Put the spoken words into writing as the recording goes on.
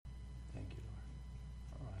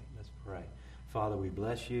Father, we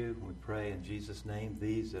bless you. We pray in Jesus' name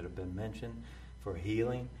these that have been mentioned for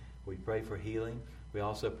healing. We pray for healing. We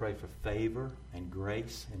also pray for favor and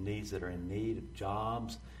grace in these that are in need of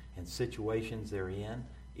jobs and situations they're in,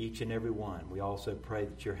 each and every one. We also pray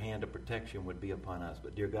that your hand of protection would be upon us.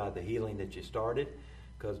 But dear God, the healing that you started,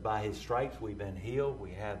 because by his stripes we've been healed,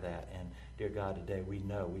 we have that. And dear God, today we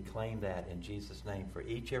know, we claim that in Jesus' name for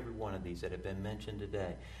each every one of these that have been mentioned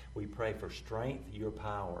today. We pray for strength, your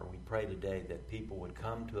power. We pray today that people would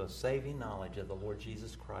come to a saving knowledge of the Lord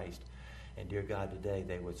Jesus Christ. And dear God, today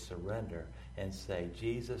they would surrender and say,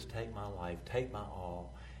 Jesus, take my life, take my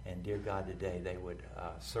all. And dear God, today they would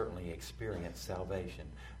certainly experience salvation.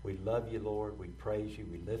 We love you, Lord. We praise you.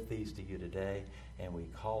 We lift these to you today. And we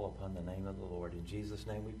call upon the name of the Lord. In Jesus'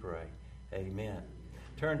 name we pray. Amen.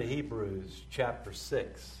 Turn to Hebrews chapter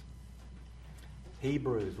 6.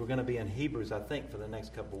 Hebrews. We're going to be in Hebrews, I think, for the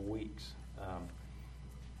next couple of weeks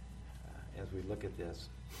as we look at this.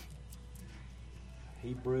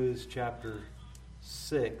 Hebrews chapter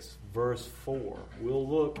 6, verse 4. We'll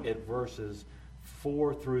look at verses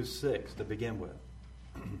 4 through 6 to begin with.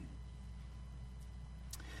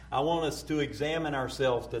 I want us to examine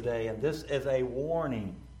ourselves today, and this is a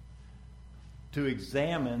warning to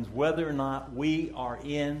examine whether or not we are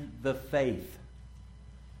in the faith.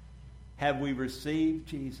 Have we received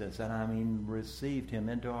Jesus? And I mean received him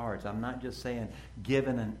into our hearts. I'm not just saying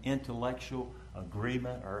given an intellectual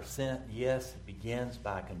agreement or assent. Yes, it begins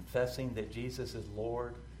by confessing that Jesus is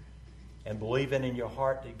Lord and believing in your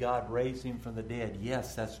heart that God raised him from the dead.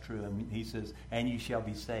 Yes, that's true. And he says, and you shall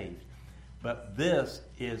be saved. But this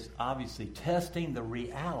is obviously testing the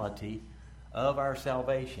reality of our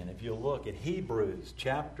salvation. If you look at Hebrews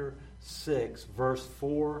chapter 6, verse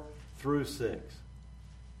 4 through 6.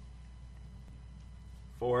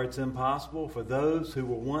 For it's impossible for those who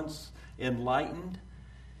were once enlightened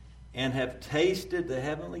and have tasted the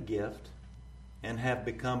heavenly gift and have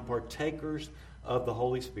become partakers of the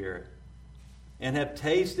Holy Spirit and have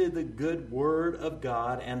tasted the good word of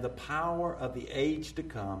God and the power of the age to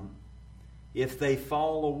come, if they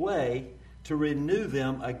fall away, to renew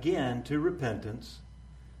them again to repentance,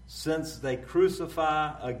 since they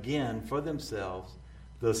crucify again for themselves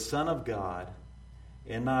the Son of God,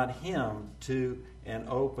 and not him to an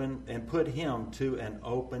open, and put him to an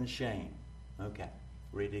open shame. Okay,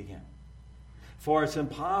 read it again. For it's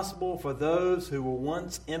impossible for those who were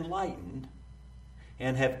once enlightened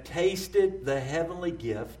and have tasted the heavenly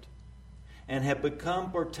gift and have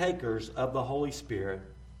become partakers of the Holy Spirit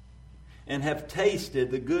and have tasted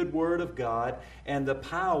the good word of God and the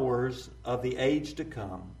powers of the age to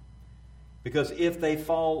come, because if they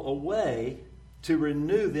fall away, to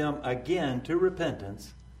renew them again to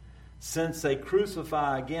repentance, since they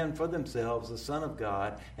crucify again for themselves the Son of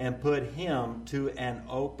God and put him to an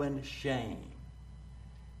open shame.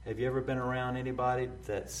 Have you ever been around anybody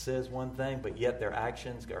that says one thing, but yet their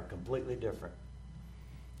actions are completely different?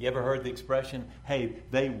 You ever heard the expression, hey,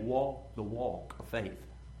 they walk the walk of faith?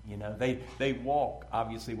 You know, they walk,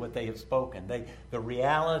 obviously, what they have spoken. The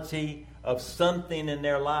reality of something in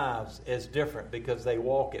their lives is different because they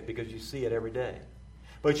walk it, because you see it every day.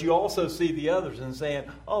 But you also see the others and saying,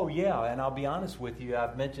 oh, yeah, and I'll be honest with you,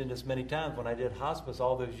 I've mentioned this many times when I did hospice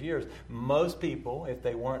all those years. Most people, if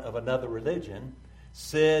they weren't of another religion,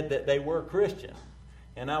 said that they were Christian.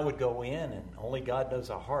 And I would go in, and only God knows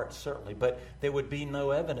our hearts, certainly, but there would be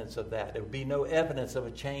no evidence of that. There would be no evidence of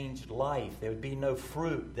a changed life. There would be no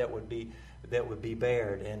fruit that would be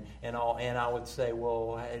bared. And I would say,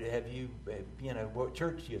 well, have you, what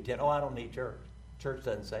church do you attend? Oh, I don't need church. Church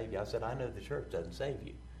doesn't save you. I said, I know the church doesn't save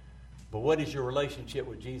you. But what is your relationship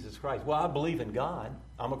with Jesus Christ? Well, I believe in God.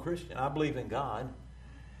 I'm a Christian. I believe in God.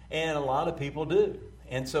 And a lot of people do.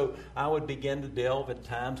 And so I would begin to delve at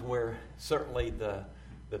times where certainly the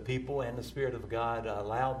people and the Spirit of God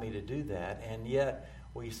allowed me to do that. And yet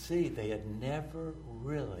we see they had never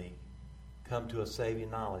really come to a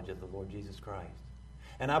saving knowledge of the Lord Jesus Christ.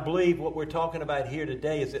 And I believe what we're talking about here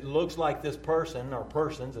today is it looks like this person, or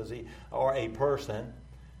persons, or a person,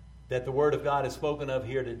 that the Word of God is spoken of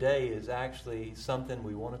here today is actually something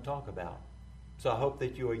we want to talk about. So I hope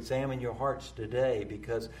that you examine your hearts today,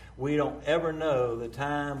 because we don't ever know the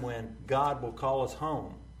time when God will call us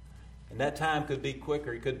home. And that time could be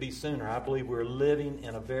quicker, it could be sooner. I believe we're living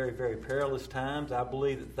in a very, very perilous times. I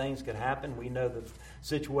believe that things could happen. We know the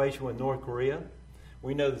situation with North Korea.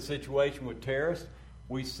 We know the situation with terrorists.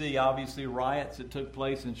 We see, obviously, riots that took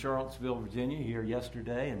place in Charlottesville, Virginia, here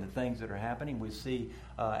yesterday, and the things that are happening. We see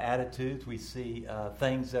attitudes. We see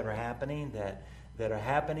things that are happening that are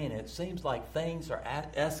happening. It seems like things are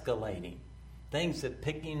escalating. Things that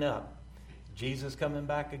picking up. Jesus coming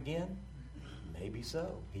back again? Maybe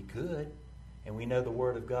so. He could. And we know the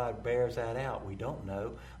Word of God bears that out. We don't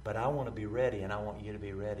know, but I want to be ready, and I want you to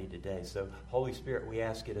be ready today. So, Holy Spirit, we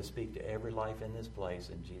ask you to speak to every life in this place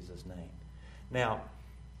in Jesus' name. Now,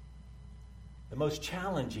 the most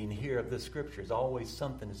challenging here of this scripture is always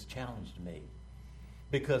something that's challenged me.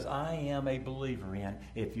 Because I am a believer in,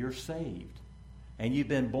 if you're saved, and you've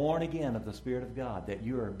been born again of the Spirit of God, that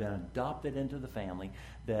you have been adopted into the family,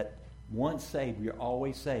 that once saved, you're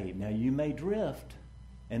always saved. Now, you may drift.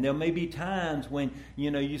 And there may be times when,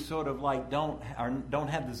 you sort of like don't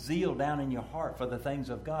have the zeal down in your heart for the things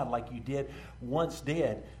of God like you once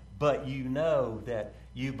did. But you know that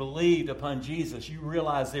you believed upon Jesus. You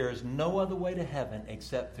realize there is no other way to heaven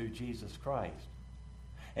except through Jesus Christ.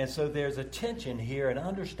 And so there's a tension here in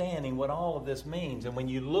understanding what all of this means. And when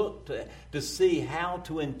you look to see how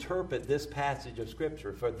to interpret this passage of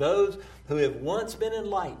Scripture, for those who have once been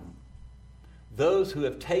enlightened, those who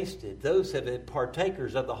have tasted, those who have been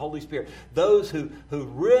partakers of the Holy Spirit, those who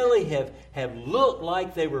really have looked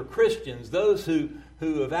like they were Christians, those who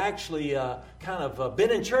have actually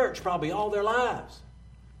been in church probably all their lives.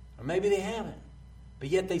 Or maybe they haven't, but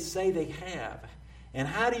yet they say they have. And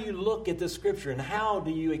how do you look at the Scripture, and how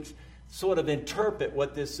do you sort of interpret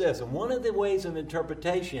what this says? And one of the ways of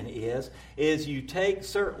interpretation is you take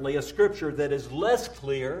certainly a Scripture that is less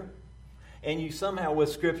clear, and you somehow with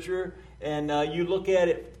Scripture, and you look at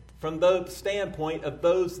it from the standpoint of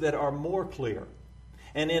those that are more clear,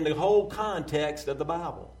 and in the whole context of the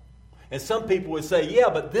Bible. And some people would say, yeah,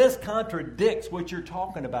 but this contradicts what you're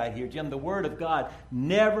talking about here, Jim. The Word of God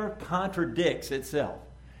never contradicts itself.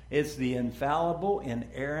 It's the infallible,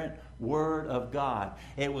 inerrant Word of God.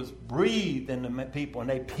 It was breathed into people, and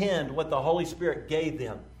they penned what the Holy Spirit gave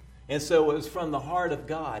them. And so it was from the heart of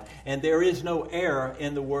God. And there is no error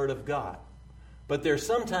in the Word of God. But there's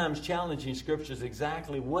sometimes challenging scriptures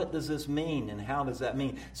exactly what does this mean and how does that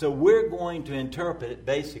mean. So we're going to interpret it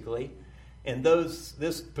basically in this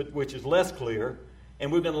which is less clear,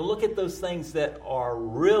 and we're going to look at those things that are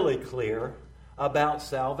really clear about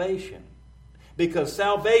salvation. Because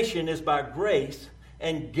salvation is by grace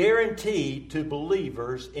and guaranteed to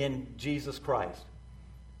believers in Jesus Christ.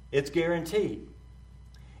 It's guaranteed.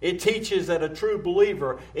 It teaches that a true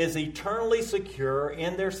believer is eternally secure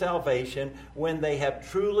in their salvation when they have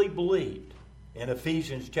truly believed in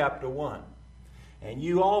Ephesians chapter 1. And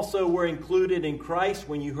you also were included in Christ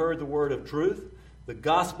when you heard the word of truth, the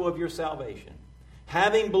gospel of your salvation.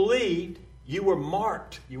 Having believed, you were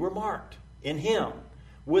marked in Him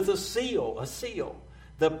with a seal,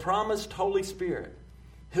 the promised Holy Spirit,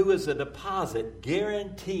 who is a deposit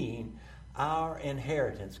guaranteeing our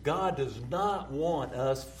inheritance. God does not want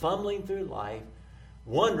us fumbling through life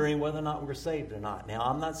wondering whether or not we're saved or not. Now,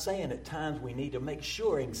 I'm not saying at times we need to make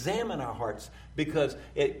sure, examine our hearts, because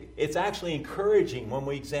it's actually encouraging when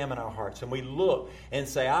we examine our hearts and we look and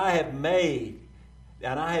say, I have made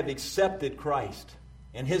and I have accepted Christ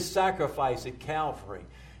and His sacrifice at Calvary,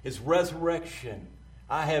 His resurrection.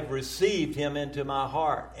 I have received Him into my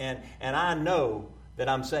heart, and I know that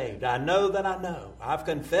I'm saved. I know that I know. I've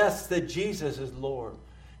confessed that Jesus is Lord,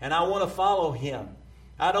 and I want to follow Him.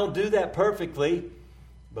 I don't do that perfectly,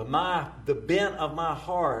 but the bent of my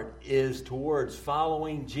heart is towards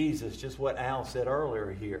following Jesus, just what Al said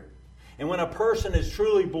earlier here. And when a person is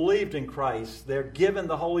truly believed in Christ, they're given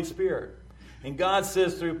the Holy Spirit. And God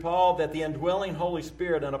says through Paul that the indwelling Holy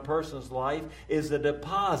Spirit in a person's life is the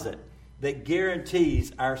deposit that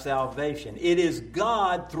guarantees our salvation. It is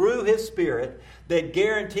God, through His Spirit, that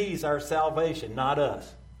guarantees our salvation, not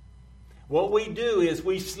us. What we do is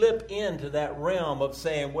we slip into that realm of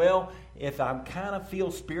saying, well, if I kind of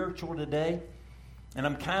feel spiritual today, and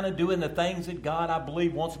I'm kind of doing the things that God, I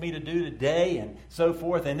believe, wants me to do today, and so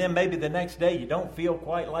forth, and then maybe the next day you don't feel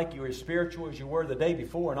quite like you're as spiritual as you were the day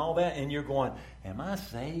before and all that, and you're going, am I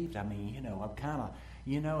saved? I mean, I'm kind of,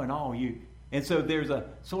 and all you... And so there's a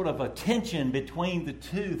sort of a tension between the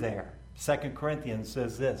two there. 2 Corinthians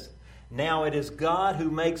says this, now it is God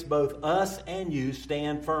who makes both us and you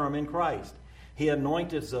stand firm in Christ. He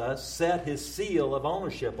anointed us, set His seal of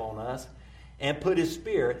ownership on us, and put His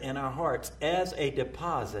Spirit in our hearts as a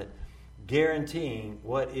deposit, guaranteeing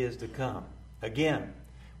what is to come. Again,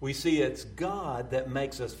 we see it's God that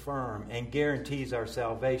makes us firm and guarantees our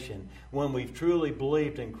salvation when we've truly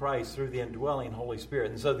believed in Christ through the indwelling Holy Spirit.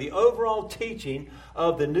 And so the overall teaching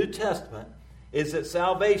of the New Testament is that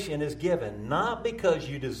salvation is given not because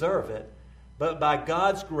you deserve it, but by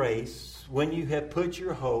God's grace when you have put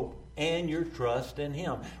your hope and your trust in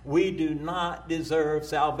Him. We do not deserve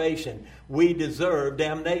salvation. We deserve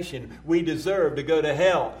damnation. We deserve to go to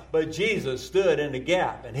hell. But Jesus stood in the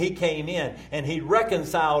gap, and He came in, and He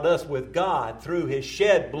reconciled us with God through His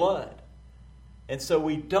shed blood. And so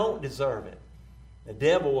we don't deserve it. The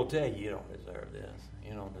devil will tell you, you don't deserve this.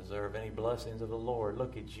 You don't deserve any blessings of the Lord.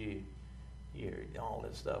 Look at you. You're all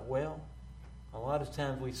this stuff. Well, a lot of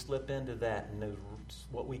times we slip into that, and those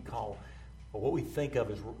what we call, or what we think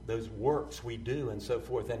of as those works we do and so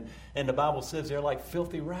forth. And the Bible says they're like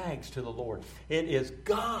filthy rags to the Lord. It is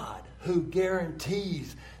God who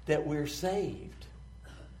guarantees that we're saved.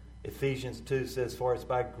 Ephesians 2 says, for it's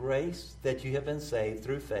by grace that you have been saved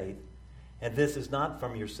through faith. And this is not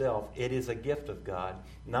from yourself. It is a gift of God,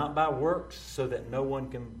 not by works, so that no one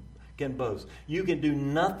can boast. You can do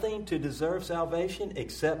nothing to deserve salvation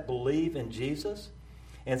except believe in Jesus.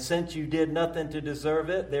 And since you did nothing to deserve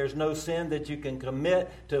it, there's no sin that you can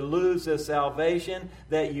commit to lose the salvation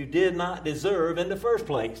that you did not deserve in the first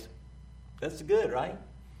place. That's good, right?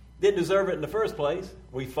 Didn't deserve it in the first place.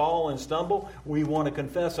 We fall and stumble. We want to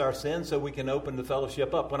confess our sins so we can open the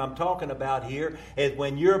fellowship up. What I'm talking about here is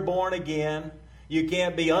when you're born again, you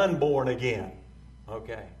can't be unborn again.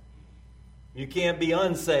 Okay? You can't be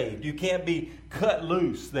unsaved. You can't be cut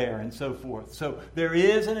loose there and so forth. So there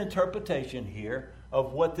is an interpretation here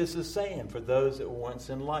of what this is saying for those that were once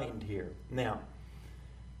enlightened here. Now,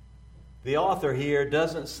 the author here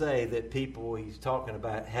doesn't say that people he's talking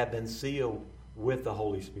about have been sealed with the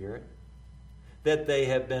Holy Spirit, that they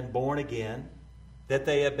have been born again, that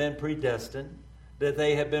they have been predestined, that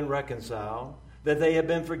they have been reconciled, that they have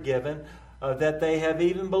been forgiven, that they have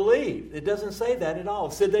even believed. It doesn't say that at all.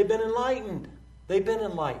 It said they've been enlightened. They've been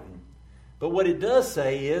enlightened. But what it does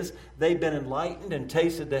say is they've been enlightened and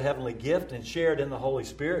tasted the heavenly gift and shared in the Holy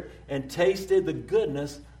Spirit and tasted the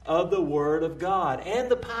goodness of the Word of God and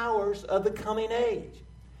the powers of the coming age.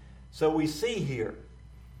 So we see here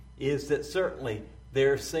is that certainly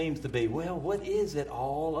there seems to be, well, what is it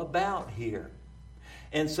all about here?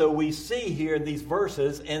 And so we see here in these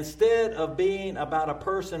verses, instead of being about a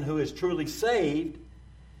person who is truly saved,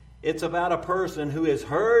 it's about a person who has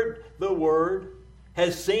heard the Word,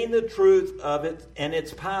 has seen the truth of it and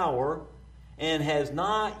its power, and has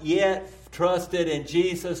not yet trusted in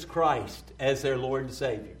Jesus Christ as their Lord and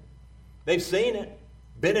Savior. They've seen it,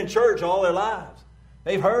 been in church all their lives.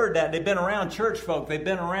 They've heard that. They've been around church folk. They've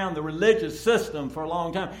been around the religious system for a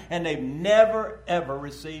long time. And they've never, ever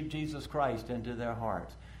received Jesus Christ into their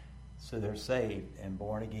hearts. So they're saved and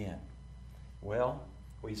born again. Well,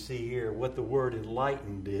 we see here what the word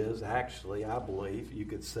enlightened is. Actually, I believe you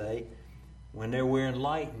could say, when we're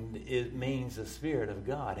enlightened, it means the Spirit of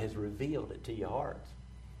God has revealed it to your hearts.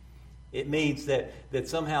 It means that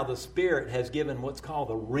somehow the Spirit has given what's called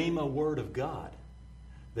the Rhema Word of God,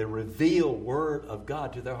 the revealed Word of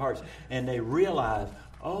God to their hearts. And they realize,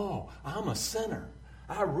 oh, I'm a sinner.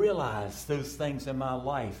 I realize those things in my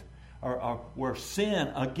life were sin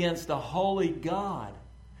against the holy God.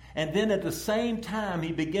 And then at the same time,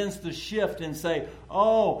 he begins to shift and say,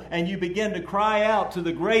 oh, and you begin to cry out to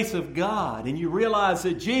the grace of God. And you realize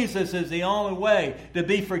that Jesus is the only way to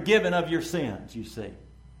be forgiven of your sins, you see.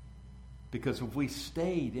 Because if we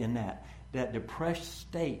stayed in that depressed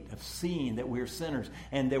state of seeing that we're sinners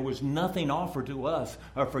and there was nothing offered to us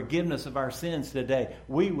or forgiveness of our sins today,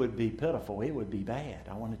 we would be pitiful. It would be bad,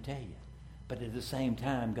 I want to tell you. But at the same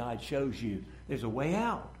time, God shows you there's a way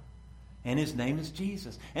out. And His name is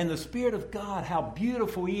Jesus. And the Spirit of God, how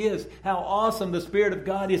beautiful He is, how awesome the Spirit of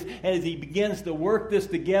God is as He begins to work this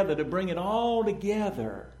together, to bring it all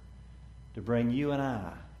together, to bring you and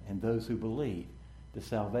I and those who believe to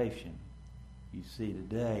salvation. You see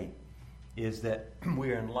today is that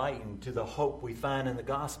we're enlightened to the hope we find in the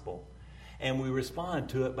gospel. And we respond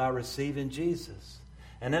to it by receiving Jesus.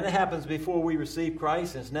 And then it happens before we receive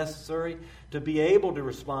Christ. And it's necessary to be able to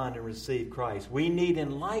respond and receive Christ. We need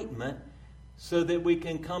enlightenment so that we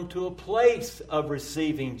can come to a place of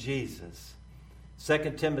receiving Jesus.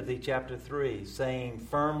 2 Timothy chapter 3, saying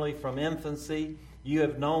firmly from infancy, you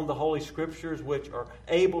have known the Holy Scriptures, which are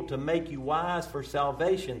able to make you wise for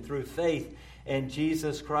salvation through faith in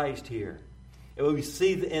Jesus Christ here. And we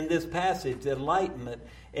see in this passage the enlightenment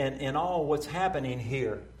and all what's happening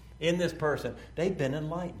here in this person. They've been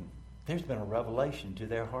enlightened. There's been a revelation to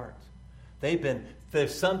their hearts.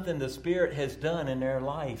 There's something the Spirit has done in their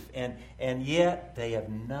life, and yet they have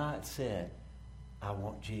not said, I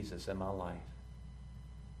want Jesus in my life.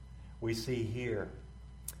 We see here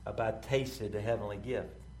about tasted the heavenly gift.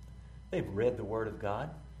 They've read the Word of God.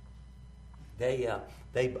 They,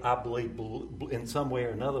 I believe, in some way or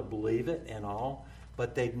another, believe it and all,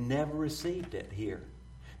 but they've never received it here.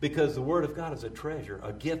 Because the Word of God is a treasure,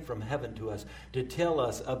 a gift from heaven to us to tell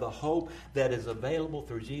us of the hope that is available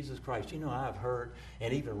through Jesus Christ. You know, I've heard,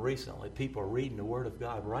 and even recently, people are reading the Word of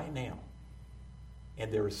God right now,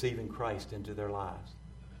 and they're receiving Christ into their lives.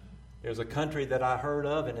 There's a country that I heard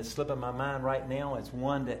of, and it's slipping my mind right now. It's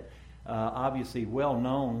one that obviously well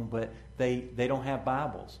known, but they don't have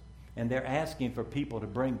Bibles. And they're asking for people to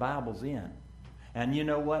bring Bibles in. And you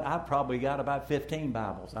know what? I've probably got about 15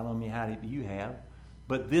 Bibles. I don't know how many you have.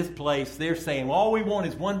 But this place, they're saying, well, all we want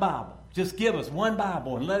is one Bible. Just give us one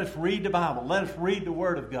Bible and let us read the Bible. Let us read the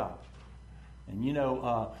Word of God. And you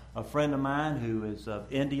know, a friend of mine who is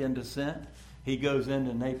of Indian descent, he goes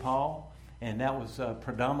into Nepal, and that was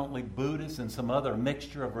predominantly Buddhist and some other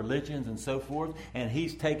mixture of religions and so forth. And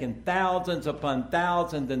he's taken thousands upon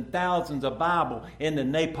thousands and thousands of Bible into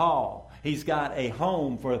Nepal. He's got a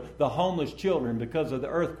home for the homeless children because of the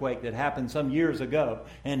earthquake that happened some years ago.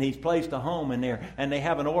 And he's placed a home in there, and they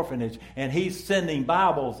have an orphanage. And he's sending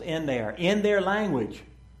Bibles in there, in their language,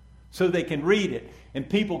 so they can read it. And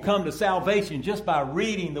people come to salvation just by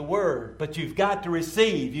reading the Word. But you've got to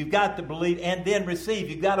receive. You've got to believe and then receive.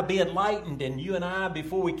 You've got to be enlightened. And you and I,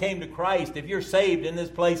 before we came to Christ, if you're saved in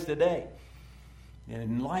this place today, in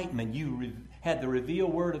enlightenment, you had the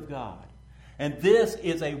revealed Word of God. And this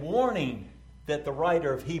is a warning that the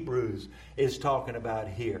writer of Hebrews is talking about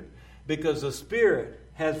here. Because the Spirit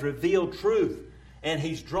has revealed truth. And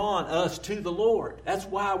He's drawn us to the Lord. That's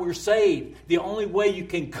why we're saved. The only way you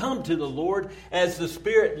can come to the Lord as the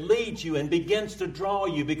Spirit leads you and begins to draw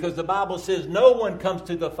you. Because the Bible says no one comes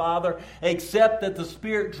to the Father except that the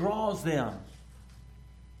Spirit draws them.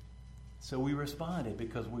 So we responded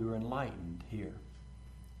because we were enlightened here.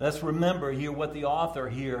 Let's remember here what the author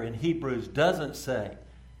here in Hebrews doesn't say.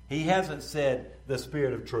 He hasn't said the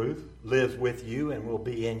Spirit of truth lives with you and will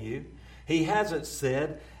be in you. He hasn't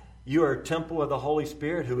said you are a temple of the Holy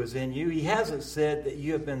Spirit who is in you. He hasn't said that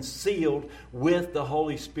you have been sealed with the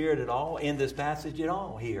Holy Spirit at all in this passage at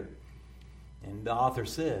all here. And the author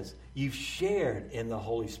says you've shared in the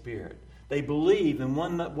Holy Spirit. They believe in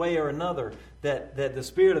one way or another that the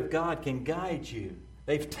Spirit of God can guide you.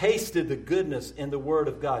 They've tasted the goodness in the Word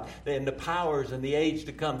of God and the powers in the age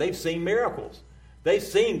to come. They've seen miracles. They've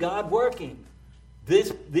seen God working.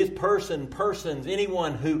 This persons,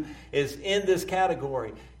 anyone who is in this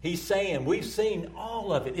category, he's saying, we've seen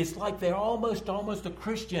all of it. It's like they're almost a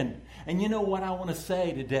Christian. And you know what I want to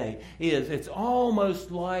say today is it's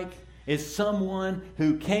almost like it's someone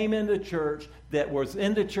who came into church that was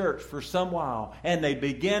in the church for some while, and they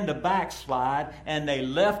began to backslide, and they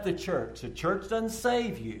left the church. The church doesn't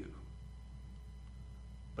save you,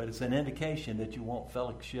 but it's an indication that you want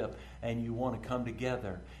fellowship and you want to come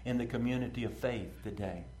together in the community of faith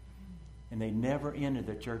today. And they never enter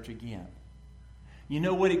the church again. You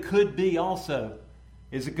know what it could be also?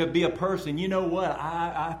 Is it could be a person, you know what,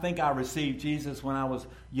 I think I received Jesus when I was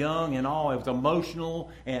young and all. It was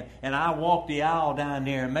emotional, and I walked the aisle down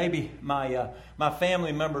there, and maybe my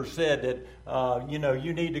family member said that,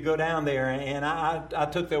 you need to go down there, and I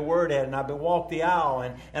took their word at it, and I walked the aisle,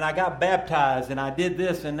 and I got baptized, and I did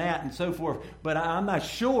this and that and so forth. But I'm not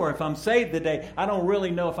sure if I'm saved today. I don't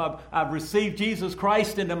really know if I've received Jesus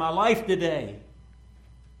Christ into my life today.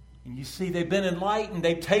 And you see, they've been enlightened.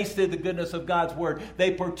 They've tasted the goodness of God's Word.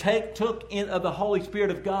 They took in of the Holy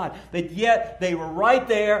Spirit of God. But yet, they were right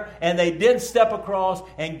there, and they didn't step across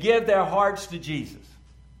and give their hearts to Jesus.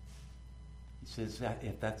 He says that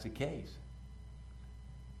if that's the case,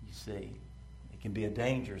 you see, it can be a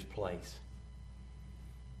dangerous place.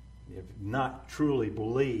 They've not truly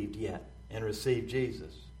believed yet and received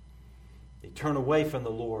Jesus. They turn away from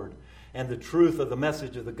the Lord and the truth of the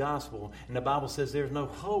message of the gospel. And the Bible says there's no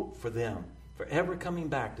hope for them for ever coming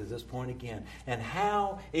back to this point again. And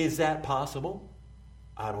how is that possible?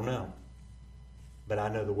 I don't know. But I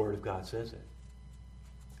know the Word of God says it.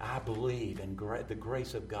 I believe in the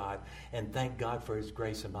grace of God and thank God for His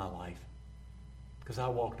grace in my life. Because I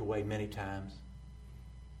walked away many times.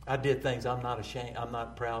 I did things I'm not ashamed, I'm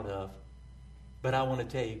not proud of. But I want to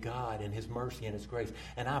tell you, God and His mercy and His grace,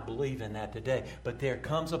 and I believe in that today. But there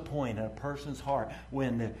comes a point in a person's heart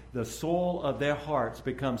when the soul of their hearts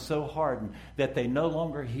becomes so hardened that they no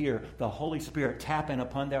longer hear the Holy Spirit tapping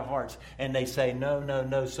upon their hearts. And they say, no, no,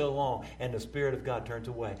 no, so long. And the Spirit of God turns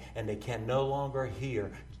away. And they can no longer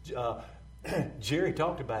hear. Jerry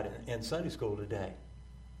talked about it in Sunday school today.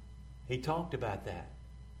 He talked about that.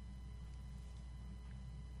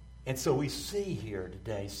 And so we see here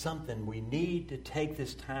today something we need to take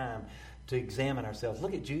this time to examine ourselves.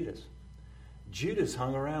 Look at Judas. Judas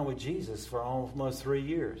hung around with Jesus for almost 3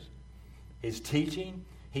 years. His teaching,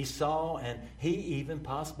 he saw, and he even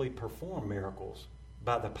possibly performed miracles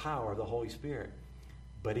by the power of the Holy Spirit.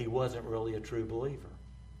 But he wasn't really a true believer.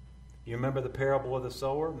 You remember the parable of the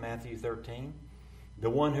sower, Matthew 13? The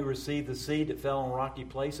one who received the seed that fell on rocky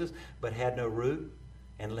places but had no root.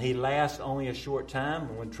 And he lasts only a short time.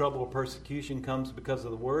 And when trouble or persecution comes because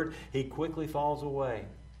of the word, he quickly falls away.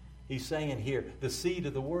 He's saying here, the seed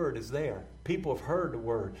of the word is there. People have heard the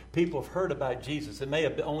word. People have heard about Jesus. It may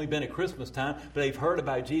have only been at Christmas time, but they've heard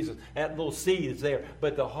about Jesus. That little seed is there.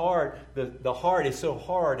 But the heart is so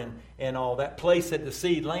hard, and all that place that the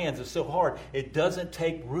seed lands is so hard, it doesn't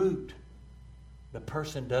take root. The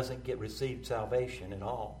person doesn't receive salvation at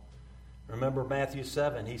all. Remember Matthew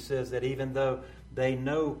 7, he says that even though they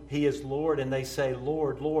know he is Lord and they say,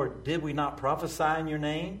 Lord, Lord, did we not prophesy in your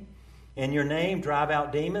name? In your name drive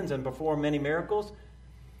out demons and perform many miracles?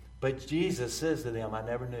 But Jesus says to them, I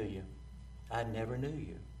never knew you. I never knew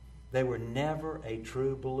you. They were never a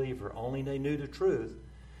true believer. Only they knew the truth,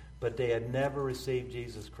 but they had never received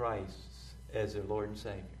Jesus Christ as their Lord and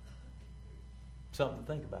Savior. Something to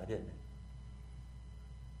think about, isn't it?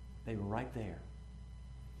 They were right there.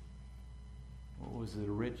 What was it,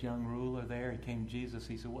 a rich young ruler there? He came to Jesus.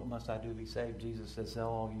 He said, what must I do to be saved? Jesus said, sell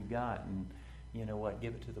all you got and, you know what,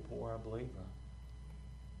 give it to the poor, I believe.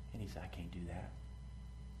 And he said, I can't do that.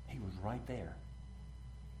 He was right there.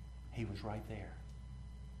 He was right there.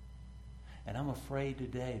 And I'm afraid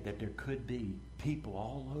today that there could be people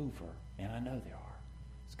all over, and I know there are.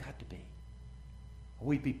 It's got to be.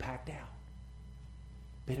 We'd be packed out.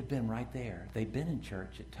 They'd have been right there. They've been in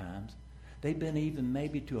church at times. They've been even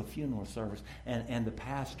maybe to a funeral service, and the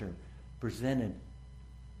pastor presented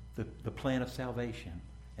the plan of salvation,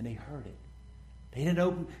 and they heard it. They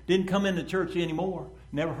didn't come into church anymore,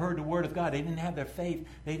 never heard the word of God. They didn't have their faith.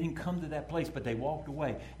 They didn't come to that place, but they walked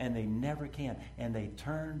away, and they never can. And they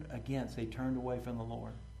turned away from the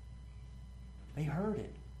Lord. They heard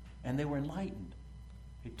it, and they were enlightened.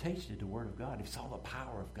 They tasted the word of God. They saw the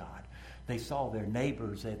power of God. They saw their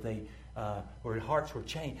neighbors that their hearts were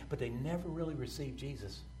changed, but they never really received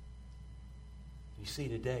Jesus. You see,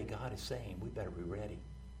 today God is saying we better be ready.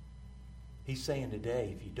 He's saying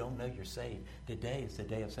today, if you don't know you're saved, today is the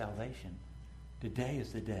day of salvation. Today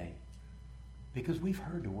is the day. Because we've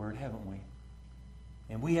heard the word, haven't we?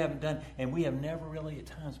 And we have never really at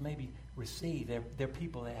times maybe received. There are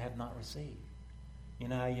people that have not received. You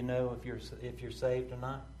know how you know if you're saved or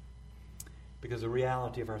not? Because the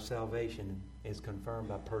reality of our salvation is confirmed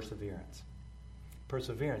by perseverance.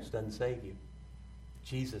 Perseverance doesn't save you.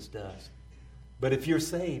 Jesus does. But if you're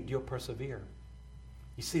saved, you'll persevere.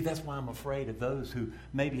 You see, that's why I'm afraid of those who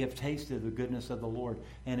maybe have tasted the goodness of the Lord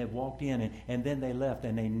and have walked in and then they left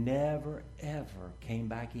and they never, ever came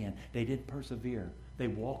back in. They didn't persevere. They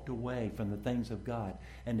walked away from the things of God,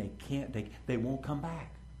 and they won't come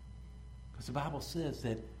back. Because the Bible says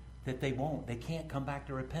that they can't come back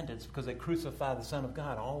to repentance because they crucify the Son of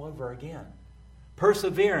God all over again.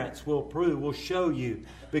 Perseverance will show you,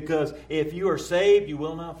 because if you are saved, you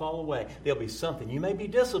will not fall away. There'll be something. You may be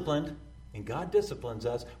disciplined, and God disciplines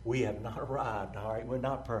us. We have not arrived, all right? We're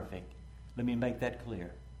not perfect. Let me make that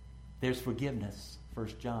clear. There's forgiveness.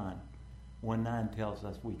 1 John 1:9 tells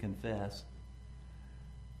us we confess.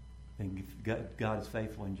 And God is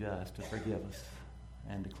faithful and just to forgive us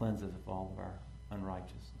and to cleanse us of all of our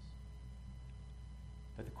unrighteousness.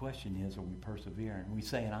 But the question is, are we persevering? Are we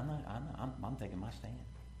saying, I'm taking my stand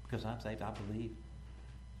because I'm saved. I believe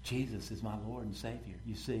Jesus is my Lord and Savior.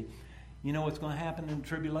 You see, you know what's going to happen in the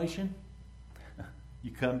tribulation? You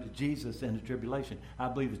come to Jesus in the tribulation. I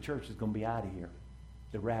believe the church is going to be out of here.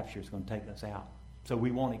 The rapture is going to take us out. So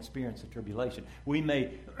we won't experience the tribulation. We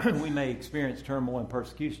may experience turmoil and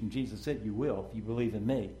persecution. Jesus said you will if you believe in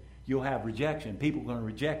me. You'll have rejection. People are going to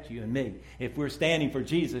reject you and me. If we're standing for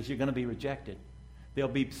Jesus, you're going to be rejected.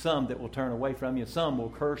 There'll be some that will turn away from you. Some will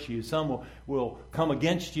curse you. Some will come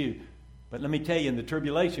against you. But let me tell you, in the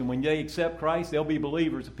tribulation, when they accept Christ, they'll be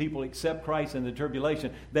believers. If people accept Christ in the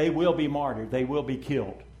tribulation, they will be martyred. They will be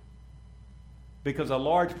killed. Because a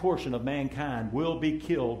large portion of mankind will be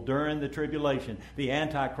killed during the tribulation. The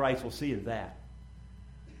Antichrist will see to that.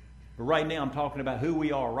 But right now I'm talking about who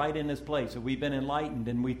we are right in this place. We've been enlightened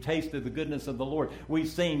and we've tasted the goodness of the Lord. We've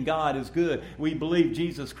seen God is good. We believe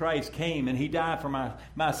Jesus Christ came and He died for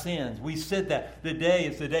my sins. We said that the day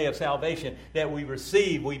is the day of salvation, that we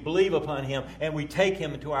receive, we believe upon Him, and we take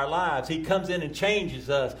Him into our lives. He comes in and changes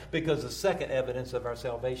us, because the second evidence of our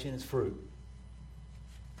salvation is fruit.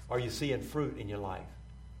 Are you seeing fruit in your life?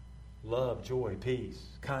 Love, joy, peace,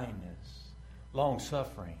 kindness,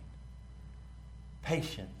 long-suffering,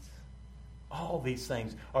 patience, All these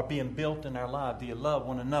things are being built in our lives. Do you love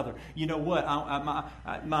one another? You know what?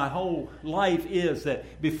 My whole life is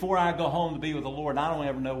that before I go home to be with the Lord, I don't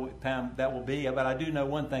ever know what time that will be, but I do know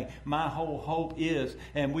one thing. My whole hope is,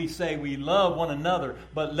 and we say we love one another,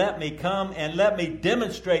 but let me come and let me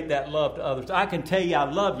demonstrate that love to others. I can tell you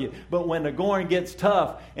I love you, but when the going gets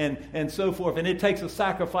tough and so forth, and it takes a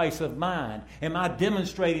sacrifice of mine, am I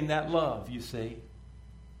demonstrating that love, you see?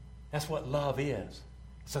 That's what love is.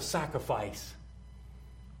 It's a sacrifice.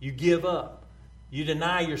 You give up. You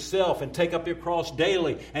deny yourself and take up your cross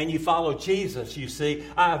daily, and you follow Jesus, you see.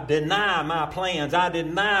 I deny my plans. I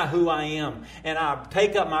deny who I am, and I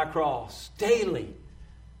take up my cross daily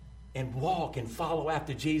and walk and follow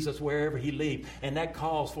after Jesus wherever He leads. And that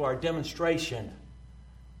calls for a demonstration.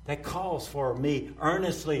 That calls for me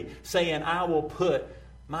earnestly saying, I will put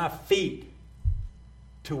my feet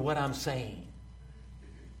to what I'm saying.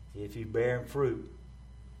 If you're bearing fruit,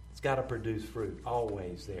 it's got to produce fruit,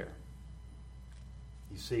 always there.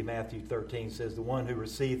 You see, Matthew 13 says, the one who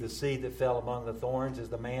received the seed that fell among the thorns is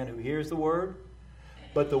the man who hears the word,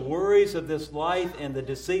 but the worries of this life and the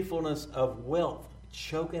deceitfulness of wealth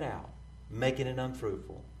choke it out, making it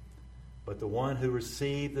unfruitful. But the one who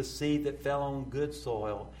received the seed that fell on good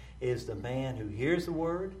soil is the man who hears the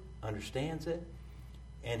word, understands it,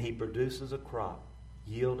 and he produces a crop,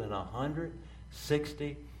 yielding 100,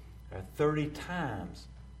 60, or 30 times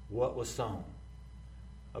what was sown.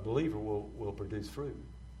 A believer will produce fruit.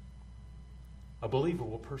 A believer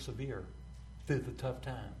will persevere through the tough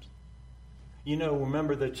times. You know,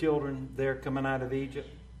 remember the children there coming out of Egypt?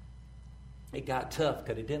 It got tough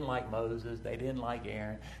because they didn't like Moses. They didn't like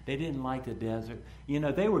Aaron. They didn't like the desert. You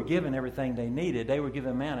know, they were given everything they needed. They were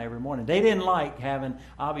given manna every morning. They didn't like having,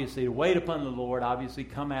 obviously, to wait upon the Lord, obviously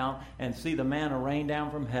come out and see the manna rain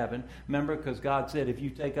down from heaven. Remember, because God said if you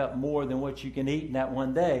take up more than what you can eat in that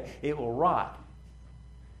one day, it will rot.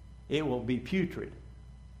 It will be putrid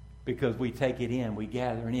because we take it in, we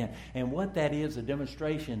gather it in. And what that is, a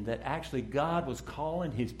demonstration that actually God was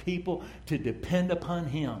calling His people to depend upon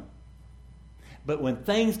Him. But when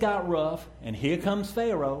things got rough, and here comes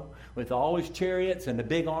Pharaoh with all his chariots and the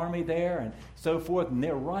big army there and so forth, and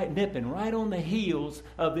they're nipping right on the heels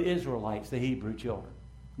of the Israelites, the Hebrew children,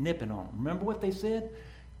 nipping on them. Remember what they said?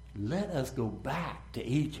 Let us go back to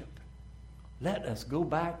Egypt. Let us go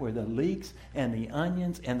back where the leeks and the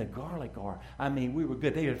onions and the garlic are. I mean, we were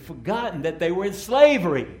good. They had forgotten that they were in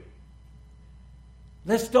slavery.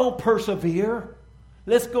 Let's don't persevere.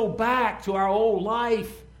 Let's go back to our old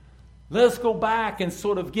life. Let's go back and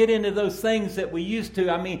sort of get into those things that we used to.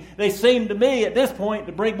 I mean, they seem to me at this point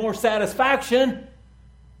to bring more satisfaction.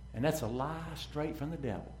 And that's a lie straight from the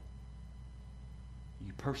devil.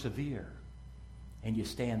 You persevere and you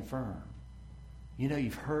stand firm. You know,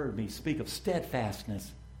 you've heard me speak of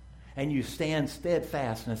steadfastness. And you stand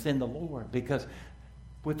steadfastness in the Lord. Because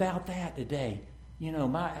without that today, you know,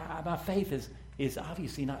 my faith is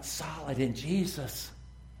obviously not solid in Jesus.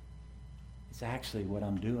 It's actually what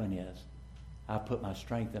I'm doing is I put my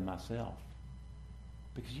strength in myself.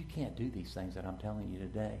 Because you can't do these things that I'm telling you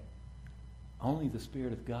today. Only the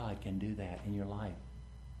Spirit of God can do that in your life.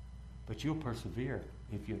 But you'll persevere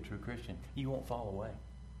if you're a true Christian. You won't fall away.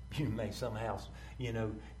 You may somehow, you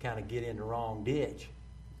know, kind of get in the wrong ditch.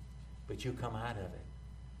 But you'll come out of it.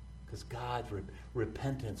 Because God's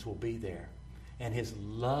repentance will be there. And His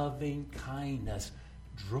loving kindness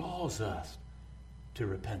draws us to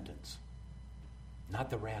repentance. Not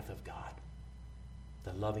the wrath of God.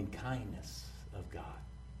 The loving kindness of God.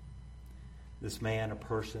 This man, a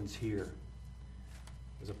person's here,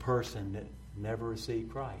 is a person that never received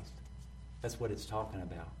Christ. That's what it's talking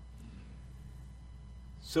about.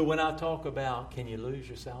 So when I talk about can you lose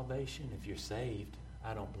your salvation if you're saved,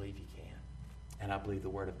 I don't believe you can. And I believe the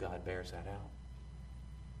Word of God bears that out.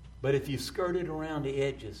 But if you've skirted around the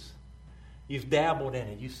edges, you've dabbled in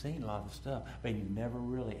it, you've seen a lot of stuff, but you've never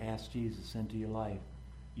really asked Jesus into your life,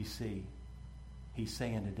 you see, He's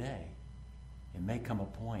saying today, it may come a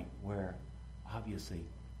point where obviously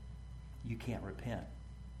you can't repent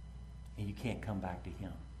and you can't come back to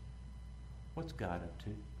Him. What's God up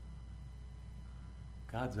to?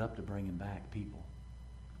 God's up to bringing back people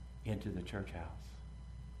into the church house,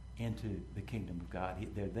 into the kingdom of God.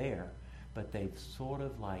 They're there, but they've sort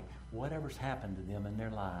of like, whatever's happened to them in their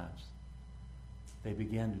lives, they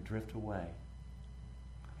begin to drift away.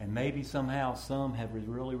 And maybe somehow some have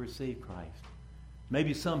really received Christ.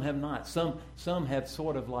 Maybe some have not. Some have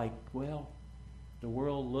sort of like, well, the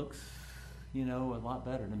world looks, you know, a lot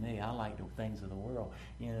better to me. I like the things of the world.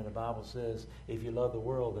 You know, the Bible says, if you love the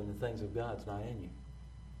world, then the things of God's not in you.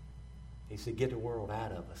 He said, get the world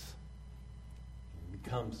out of us.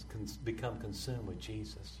 become consumed with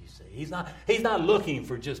Jesus, you see. He's not looking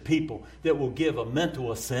for just people that will give a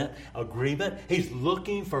mental assent, agreement. He's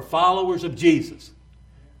looking for followers of Jesus.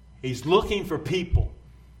 He's looking for people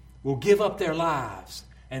who will give up their lives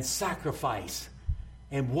and sacrifice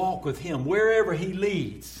and walk with Him. Wherever He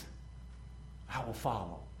leads, I will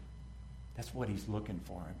follow. That's what He's looking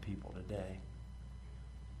for in people today.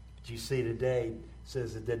 But you see, today, it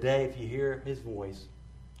says that today if you hear His voice,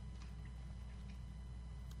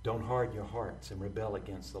 don't harden your hearts and rebel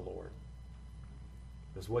against the Lord.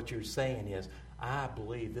 Because what you're saying is, I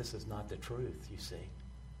believe this is not the truth, you see.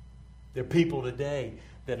 There are people today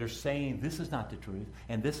that are saying this is not the truth,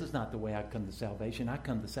 and this is not the way I come to salvation. I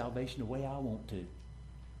come to salvation the way I want to.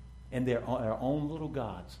 And they're their own little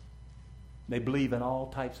gods. They believe in all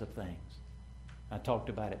types of things. I talked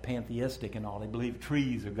about it, pantheistic and all. They believe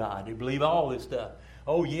trees are God. They believe all this stuff.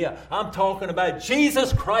 Oh yeah, I'm talking about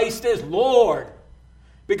Jesus Christ is Lord.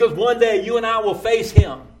 Because one day you and I will face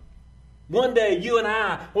Him. One day you and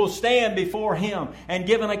I will stand before Him and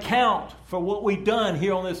give an account for what we've done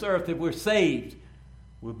here on this earth if we're saved.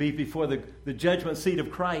 We'll be before the judgment seat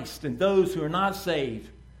of Christ. And those who are not saved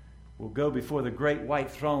will go before the great white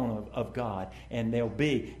throne of God. And they'll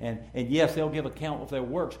be, and yes, they'll give account of their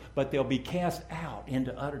works, but they'll be cast out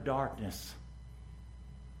into utter darkness.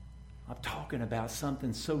 I'm talking about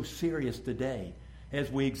something so serious today as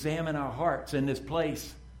we examine our hearts in this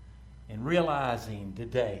place. And realizing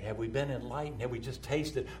today, have we been enlightened? Have we just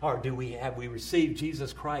tasted? Or have we received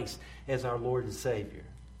Jesus Christ as our Lord and Savior?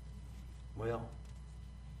 Well,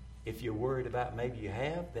 if you're worried about maybe you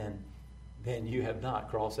have, then you have not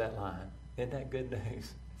crossed that line. Isn't that good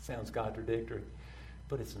news? Sounds contradictory,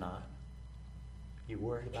 but it's not. You're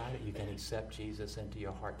worried about it, you can accept Jesus into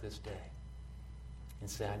your heart this day. And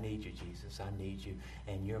say, I need you, Jesus. I need you.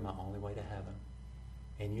 And you're my only way to heaven.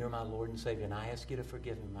 And you're my Lord and Savior. And I ask you to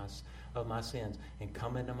forgive me of my sins and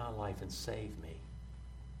come into my life and save me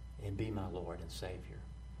and be my Lord and Savior.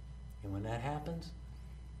 And when that happens,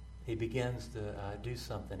 He begins to do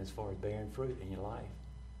something as far as bearing fruit in your life.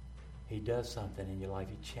 He does something in your life.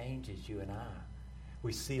 He changes you and I.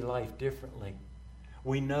 We see life differently.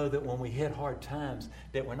 We know that when we hit hard times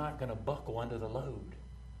that we're not going to buckle under the load.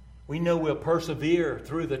 We know we'll persevere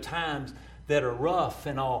through the times that are rough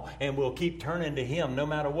and all, and we'll keep turning to Him no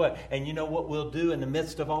matter what. And you know what we'll do in the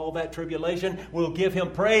midst of all that tribulation? We'll give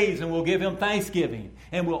Him praise and we'll give Him thanksgiving.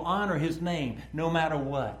 And we'll honor His name no matter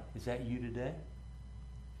what. Is that you today?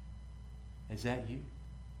 Is that you?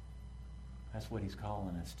 That's what He's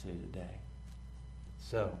calling us to today.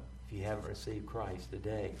 So, if you haven't received Christ,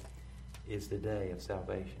 today is the day of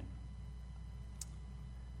salvation.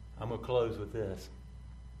 I'm going to close with this,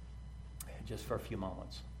 just for a few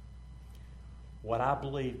moments. What I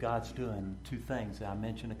believe God's doing, two things that I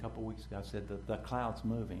mentioned a couple weeks ago. I said the cloud's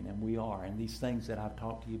moving, and we are. And these things that I've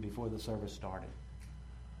talked to you before the service started,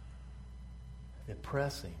 they're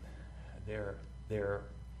pressing. They're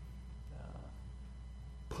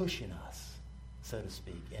pushing us, so to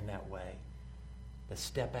speak, in that way, to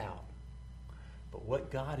step out. But what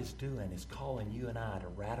God is doing is calling you and I to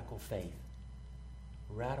radical faith.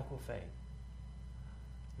 Radical faith.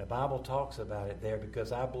 The Bible talks about it there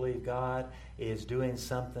because I believe God is doing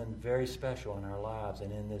something very special in our lives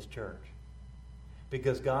and in this church.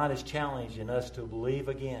 Because God is challenging us to believe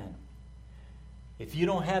again. If you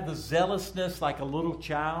don't have the zealousness like a little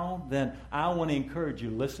child, then I want to encourage you,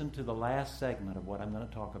 listen to the last segment of what I'm going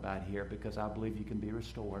to talk about here, because I believe you can be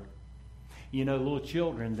restored. You know, little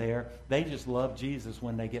children there, they just love Jesus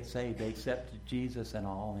when they get saved. They accept Jesus and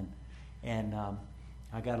all. And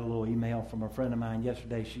I got a little email from a friend of mine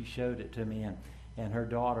yesterday. She showed it to me, and her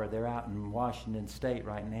daughter, they're out in Washington State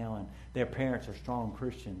right now, and their parents are strong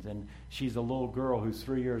Christians. And she's a little girl who's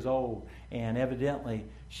 3 years old, and evidently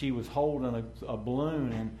she was holding a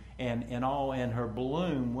balloon, and all, and her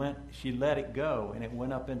balloon she let it go, and it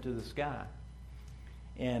went up into the sky.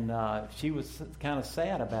 And she was kind of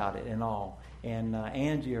sad about it and all. And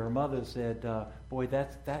Angie, her mother, said, "Boy,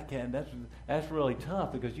 that's really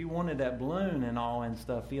tough, because you wanted that balloon and all and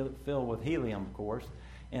stuff filled with helium, of course,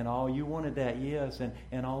 and all. You wanted that, yes,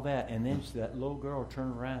 and all that." And then that little girl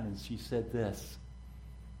turned around and she said this: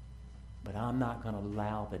 "But I'm not going to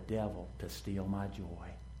allow the devil to steal my joy."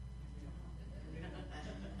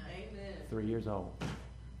 Amen. 3 years old.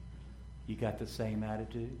 You got the same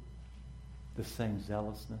attitude, the same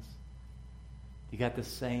zealousness. You got the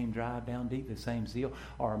same drive down deep, the same zeal.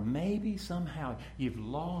 Or maybe somehow you've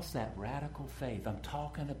lost that radical faith I'm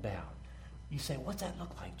talking about. You say, what's that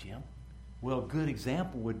look like, Jim? Well, a good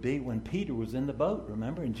example would be when Peter was in the boat,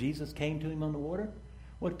 remember? And Jesus came to him on the water.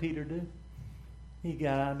 What did Peter do? He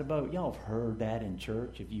got out of the boat. Y'all have heard that in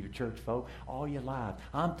church, if you're church folk, all your life.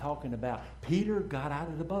 I'm talking about Peter got out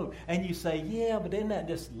of the boat. And you say, yeah, but isn't that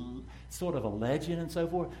just sort of a legend and so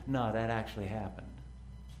forth? No, that actually happened.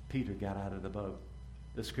 Peter got out of the boat.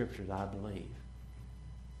 The scriptures, I believe.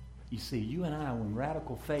 You see, you and I, when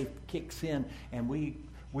radical faith kicks in and we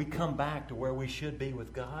come back to where we should be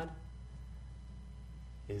with God,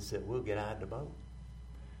 is that we'll get out of the boat.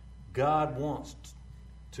 God wants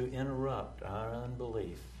to interrupt our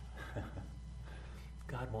unbelief.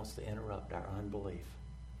 God wants to interrupt our unbelief.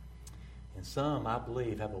 And some, I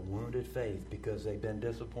believe, have a wounded faith because they've been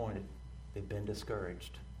disappointed. They've been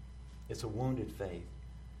discouraged. It's a wounded faith.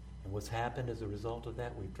 And what's happened as a result of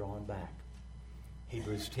that, we've drawn back.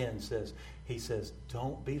 Hebrews 10 says, he says,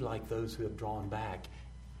 don't be like those who have drawn back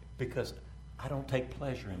because I don't take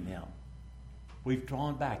pleasure in them. We've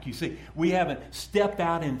drawn back. You see, we haven't stepped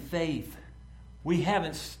out in faith. We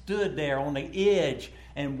haven't stood there on the edge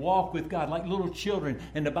and walked with God like little children.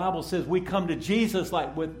 And the Bible says we come to Jesus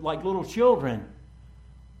like little children.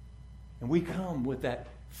 And we come with that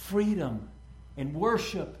freedom and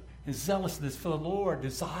worship and zealousness for the Lord,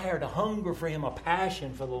 desire to hunger for Him, a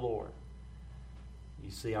passion for the Lord. You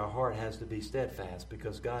see, our heart has to be steadfast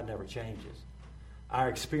because God never changes. Our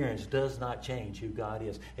experience does not change who God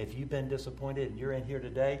is. If you've been disappointed and you're in here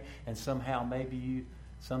today and somehow maybe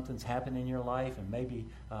something's happened in your life and maybe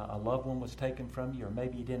a loved one was taken from you or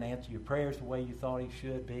maybe you didn't answer your prayers the way you thought he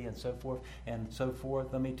should be and so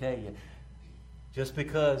forth, let me tell you, just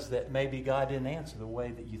because that maybe God didn't answer the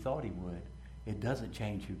way that you thought He would, it doesn't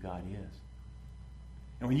change who God is.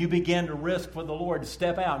 And when you begin to risk for the Lord to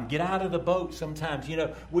step out and get out of the boat sometimes,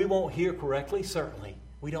 we won't hear correctly, certainly.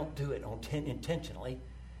 We don't do it intentionally.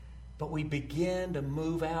 But we begin to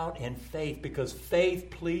move out in faith because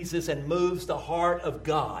faith pleases and moves the heart of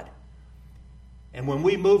God. And when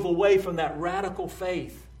we move away from that radical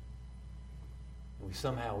faith,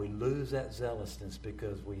 we lose that zealousness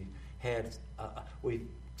because we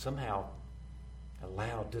somehow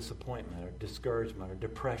allowed disappointment or discouragement or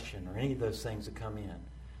depression or any of those things to come in.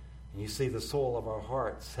 And you see the soul of our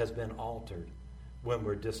hearts has been altered when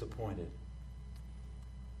we're disappointed.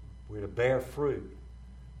 We're to bear fruit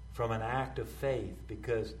from an act of faith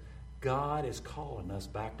because God is calling us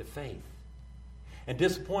back to faith. And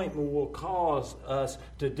disappointment will cause us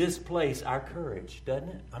to displace our courage, doesn't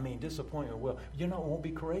it? I mean, disappointment will. Won't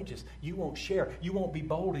be courageous. You won't share. You won't be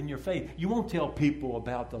bold in your faith. You won't tell people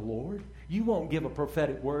about the Lord. You won't give a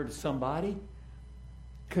prophetic word to somebody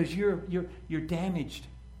because you're damaged.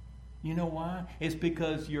 You know why? It's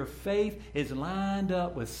because your faith is lined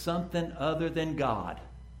up with something other than God.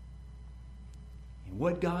 And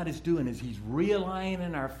what God is doing is He's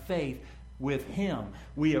realigning our faith with Him.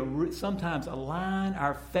 We sometimes align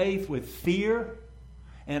our faith with fear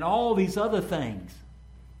and all these other things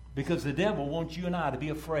because the devil wants you and I to be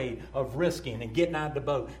afraid of risking and getting out of the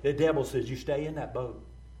boat. The devil says, you stay in that boat.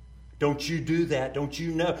 Don't you do that. Don't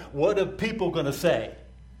you know? What are people going to say?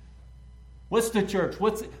 What's the church?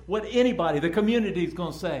 What anybody, the community is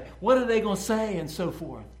going to say? What are they going to say? And so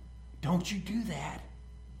forth. Don't you do that.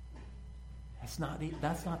 That's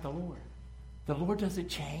not the Lord. The Lord doesn't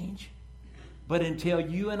change. But until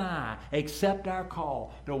you and I accept our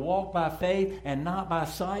call to walk by faith and not by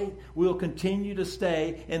sight, we'll continue to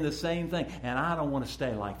stay in the same thing. And I don't want to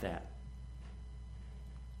stay like that.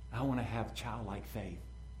 I want to have childlike faith.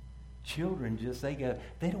 Children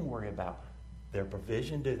they don't worry about their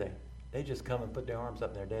provision, do they? They just come and put their arms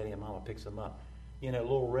up and their daddy and mama picks them up.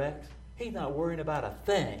 Little Rex, he's not worrying about a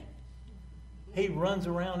thing. He runs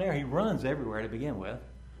around there. He runs everywhere to begin with.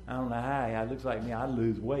 I don't know how. It looks like me. I'd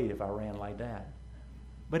lose weight if I ran like that.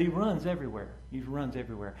 But he runs everywhere. He runs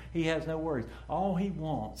everywhere. He has no worries. All he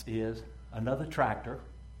wants is another tractor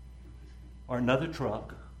or another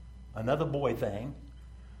truck, another boy thing,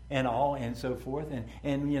 and so forth.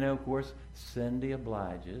 And of course, Cindy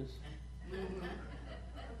obliges.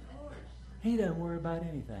 He doesn't worry about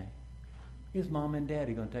anything. His mom and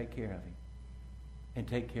daddy are going to take care of him. And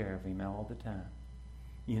take care of him all the time.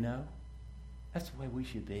 That's the way we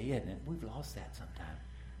should be, isn't it? We've lost that sometimes.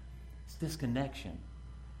 It's disconnection.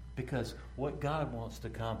 Because what God wants to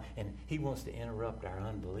come, and He wants to interrupt our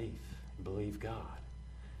unbelief and believe God.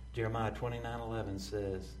 Jeremiah 29:11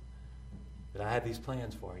 says that I have these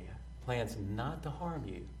plans for you. Plans not to harm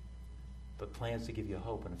you, but plans to give you a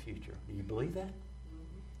hope and a future. Do you believe that?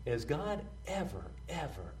 Has God ever,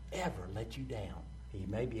 ever, ever let you down? He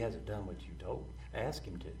maybe hasn't done what you asked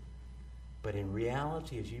Him to. But in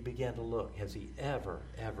reality, as you begin to look, has He ever,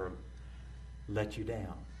 ever let you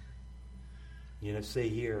down? See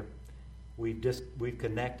here, we've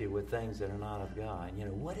connected with things that are not of God.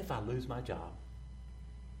 What if I lose my job?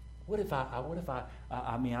 What if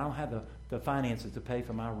I mean, I don't have the finances to pay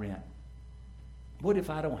for my rent? What if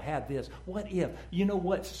I don't have this? What if? You know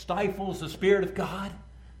what stifles the Spirit of God?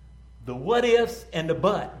 The what ifs and the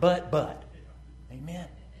but. Amen.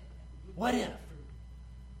 What if? You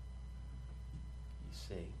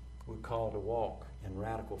see, we're called to walk in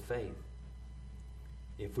radical faith.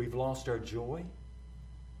 If we've lost our joy,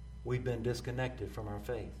 we've been disconnected from our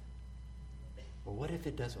faith. Well, what if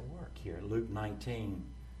it doesn't work here? Luke 19.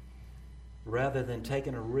 Rather than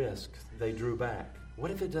taking a risk, they drew back. What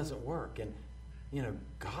if it doesn't work? And,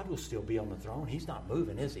 God will still be on the throne. He's not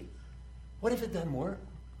moving, is he? What if it doesn't work?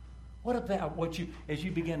 What about as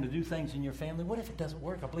you begin to do things in your family, what if it doesn't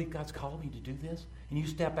work? I believe God's called me to do this. And you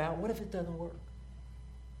step out, what if it doesn't work?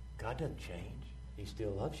 God doesn't change. He still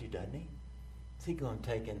loves you, doesn't he? Is he going to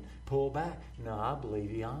take and pull back? No, I believe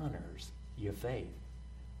he honors your faith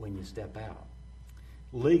when you step out.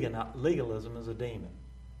 Legalism is a demon.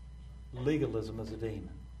 Legalism is a demon.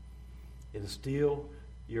 It'll steal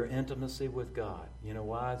your intimacy with God. You know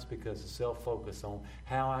why? It's because it's self-focused on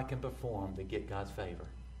how I can perform to get God's favor.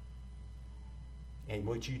 And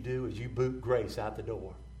what you do is you boot grace out the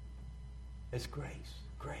door. It's grace,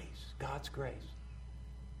 God's grace.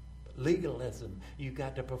 But legalism, you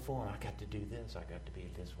got to perform. I got to do this. I got to be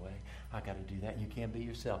this way. I got to do that. You can't be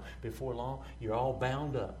yourself. Before long, you're all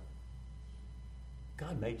bound up.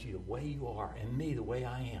 God made you the way you are and me the way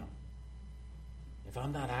I am. If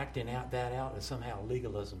I'm not acting that out, somehow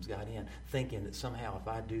legalism's got in, thinking that somehow if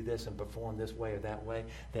I do this and perform this way or that way,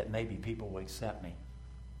 that maybe people will accept me.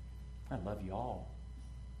 I love you all.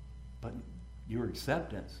 But your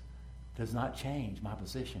acceptance does not change my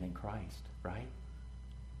position in Christ, right?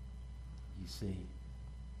 You see,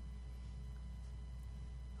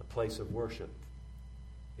 a place of worship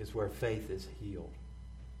is where faith is healed.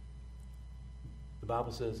 The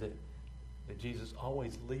Bible says that Jesus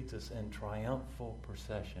always leads us in triumphal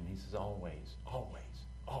procession. He says always, always,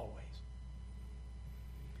 always.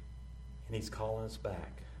 And he's calling us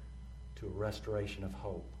back to a restoration of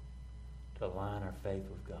hope, to align our faith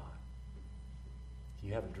with God. Do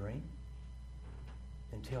you have a dream?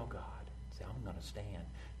 Then tell God. Say, I'm going to stand.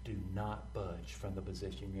 Do not budge from the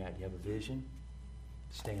position you're at. You have a vision?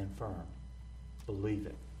 Stand firm. Believe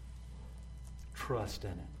it. Trust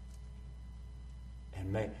in it.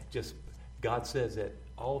 And God says that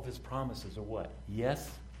all of his promises are what? Yes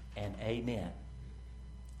and amen.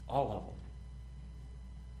 All of them.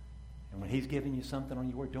 And when he's giving you something on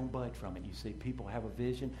your word, don't budge from it. You see, people have a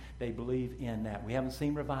vision. They believe in that. We haven't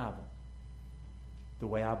seen revival the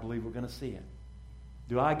way I believe we're going to see it.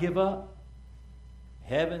 Do I give up?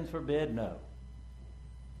 Heaven forbid, no.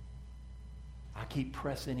 I keep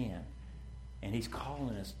pressing in. And he's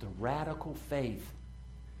calling us to radical faith.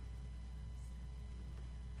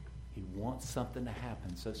 He wants something to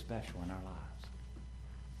happen so special in our lives.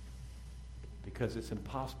 Because it's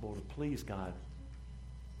impossible to please God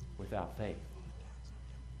without faith.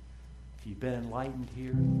 If you've been enlightened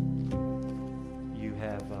here, you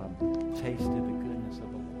have tasted the goodness of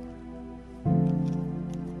the Lord.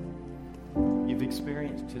 You've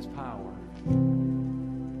experienced his power.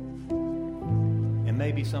 And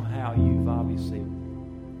maybe somehow you've obviously,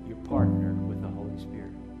 you're partnered with the Holy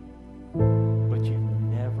Spirit. But you've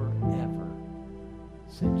never, ever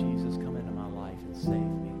said, Jesus, come into my life and save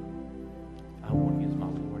me. I want you as my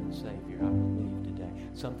Lord and Savior. I believe today.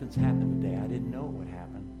 Something's happened today. I didn't know it would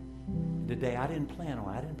happen. Today, I didn't plan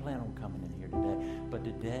on coming in here today. But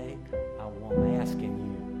today, I'm asking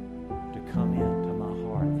you to come into my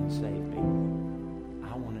heart and save me.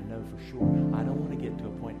 I want to know for sure. I don't want to get to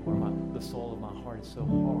a point where the soul of my heart is so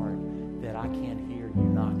hard that I can't hear you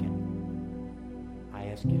knocking. I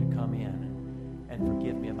ask you to come in and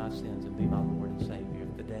forgive me of my sins and be my Lord and Savior.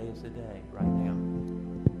 If the day is the day, right now,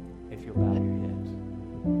 if you'll bow your heads.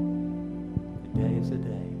 The day is the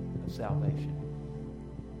day of salvation.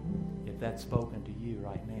 If that's spoken to you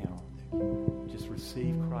right now, just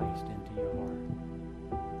receive Christ into your heart.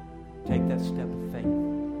 Take that step of faith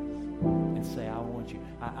and say, I want you.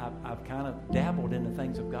 I've kind of dabbled in the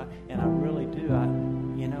things of God, and I really do.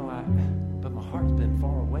 But my heart's been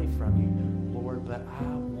far away from you, Lord, but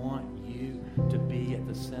I want you to be at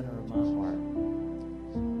the center of my heart.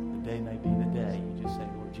 The day may be the day. You just say,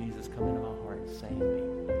 Lord Jesus, come into my heart and save me.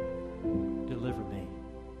 Deliver me.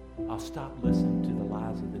 I'll stop listening to the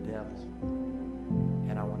lies of the devil.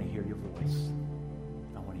 And I want to hear your voice.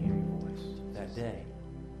 I want to hear your voice that day.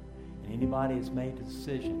 And anybody that's made the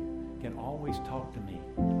decision can always talk to me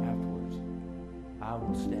afterwards. I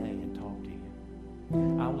will stay and talk to you.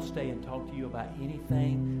 I will stay and talk to you about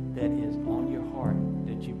anything that is on your heart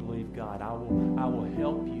that you believe God. I will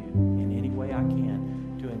help you in any way I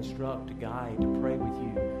can to instruct, to guide, to pray with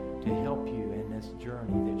you, to help you in this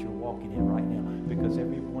journey that you're walking in right now, because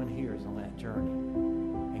everyone here is on that journey.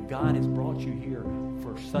 And God has brought you here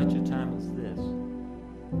for such a time as this.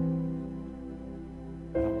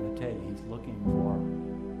 But I want to tell you, He's looking for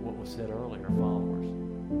what was said earlier,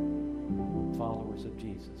 followers of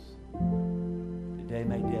Jesus. Today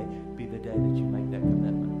may be the day that you make that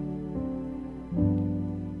commitment.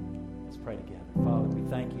 Let's pray together. Father, we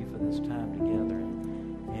thank you for this time together,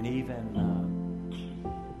 and even,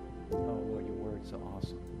 oh Lord, your word's so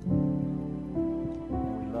awesome.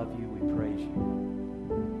 And we love you, we praise you,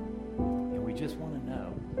 and we just want to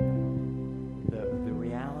know the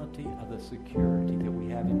reality of the security that we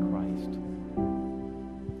have in Christ.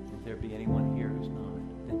 If there be anyone here who's not,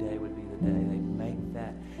 today would be the day they make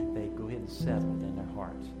that, they go ahead and settle it in their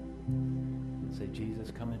hearts. And say,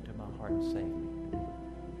 Jesus, come into my heart and save me.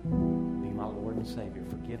 Be my Lord and Savior.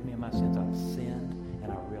 Forgive me of my sins. I've sinned,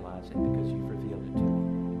 and I realize it because you've revealed it to me.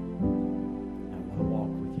 I want to walk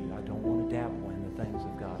with you. I don't want to dabble in the things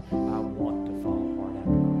of God. I want to follow hard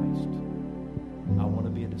after Christ. I want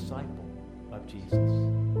to be a disciple of Jesus.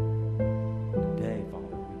 Today,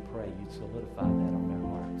 Father, we pray you'd solidify that on their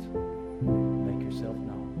hearts. Make yourself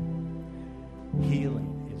known. Healing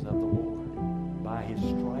is of the Lord. By His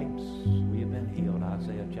stripes we have been healed.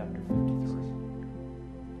 Isaiah chapter 53.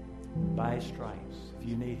 By His stripes. If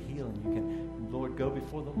you need healing, you can, Lord, go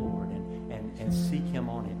before the Lord and seek Him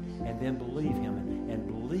on it, and then believe Him and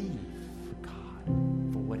believe God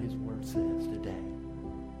for what His Word says today.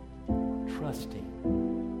 Trusting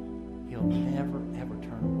He'll never, ever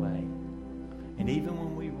turn away. And even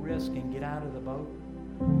when we risk and get out of the boat,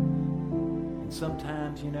 and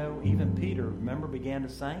sometimes, even Peter, remember, began to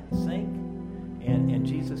sink, and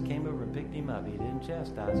Jesus came over and picked him up. He didn't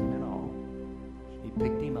chastise him at all. He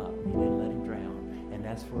picked him up. He didn't let him drown. And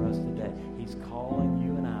that's for us today. He's calling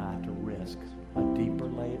you and I to risk a deeper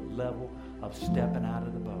level of stepping out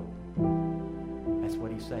of the boat. That's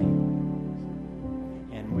what He's saying.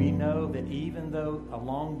 And we know that even though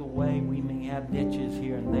along the way we may have ditches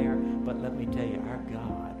here and there, but let me tell you, our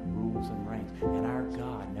God rules and reigns. And our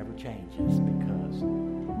God never changes, because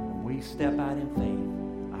when we step out in faith,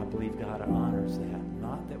 I believe God honors that.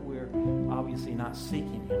 Not that we're obviously not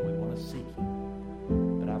seeking Him. We want to seek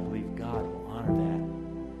Him. But I believe God will honor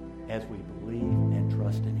that as we believe and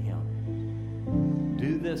trust in Him.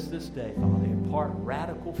 Do this day, Father. Impart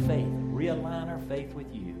radical faith. Realign our faith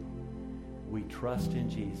with you. We trust in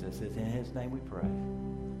Jesus. It's in His name we pray.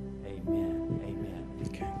 Amen. Amen.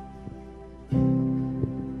 Okay.